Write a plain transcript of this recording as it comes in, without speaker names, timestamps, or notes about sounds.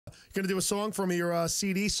going to do a song from your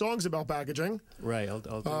CD, Songs About Packaging. Right. I'll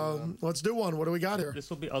do, let's do one. What do we got here?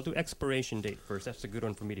 I'll do Expiration Date first. That's a good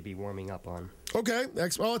one for me to be warming up on. Okay.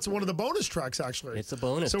 Well, it's one of the bonus tracks, actually. It's a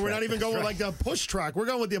bonus So track. we're not even going with like the push track. We're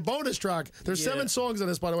going with the bonus track. There's 7 songs in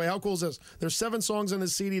this, by the way. How cool is this? There's 7 songs in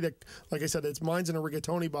this CD that, like I said, mine's in a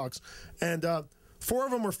rigatoni box. And 4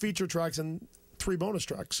 of them were feature tracks and 3 bonus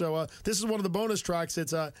tracks. So this is one of the bonus tracks.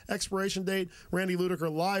 It's Expiration Date, Randy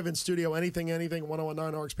Ludacer live in studio, Anything,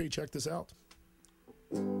 1019 RXP. Check this out.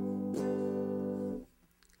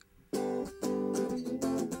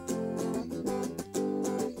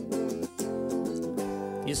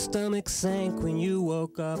 Your stomach sank when you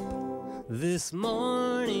woke up this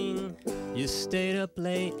morning. You stayed up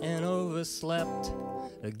late and overslept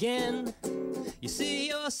again. You see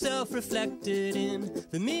yourself reflected in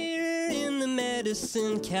the mirror in the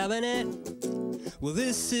medicine cabinet. Well,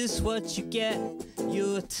 this is what you get.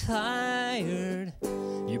 You're tired.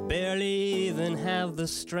 You barely even have the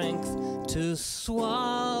strength to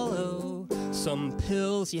swallow some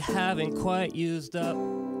pills you haven't quite used up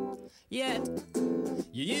yet.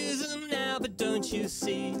 You use them now, but don't you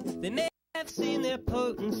see? They may have seen their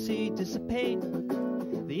potency dissipate.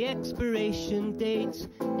 The expiration dates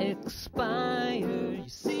expire. You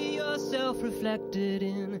see yourself reflected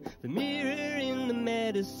in the mirror in the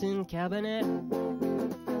medicine cabinet.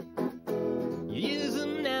 You use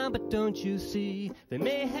them now, but don't you see? They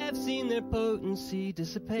may have seen their potency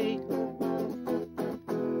dissipate.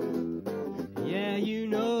 Yeah, you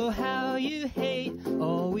know how you hate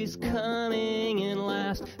always coming in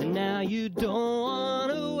last, and now you don't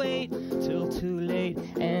want to wait till too late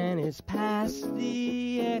and it's past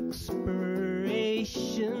the expiration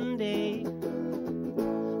date.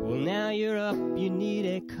 Well, now you're up, you need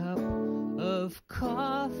a cup of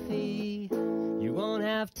coffee. You won't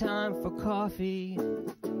have time for coffee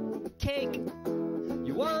cake.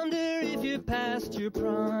 You wonder if you're past your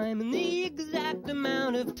prime and the exact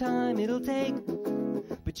amount of time it'll take.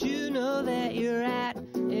 But you know that you're at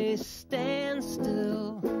a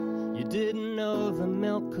standstill. You didn't know the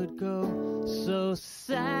milk could go so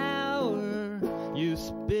sour. You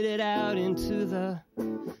spit it out into the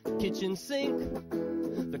kitchen sink.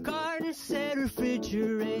 The carton said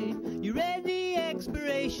refrigerate. You read the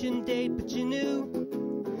expiration date, but you knew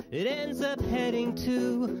it ends up heading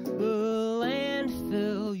to the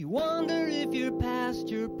landfill. You wonder if you're past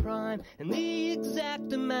your prime and the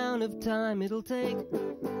exact amount of time it'll take.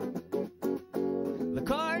 The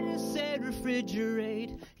carton said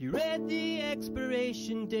refrigerate. You read the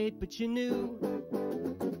expiration date, but you knew.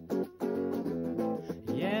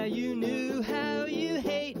 Yeah, you knew how you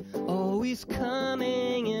hate always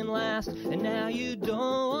coming in last, and now you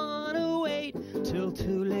don't want to wait till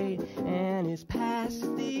too late and it's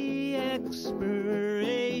past the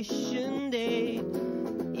expiration date.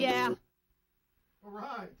 Yeah.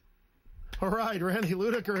 All right, Randy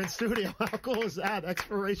Ludacer in studio. How cool is that?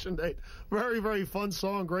 Expiration Date. Very, very fun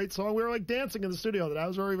song. Great song. We were like dancing in the studio. That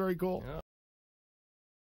was very, very cool. Yeah.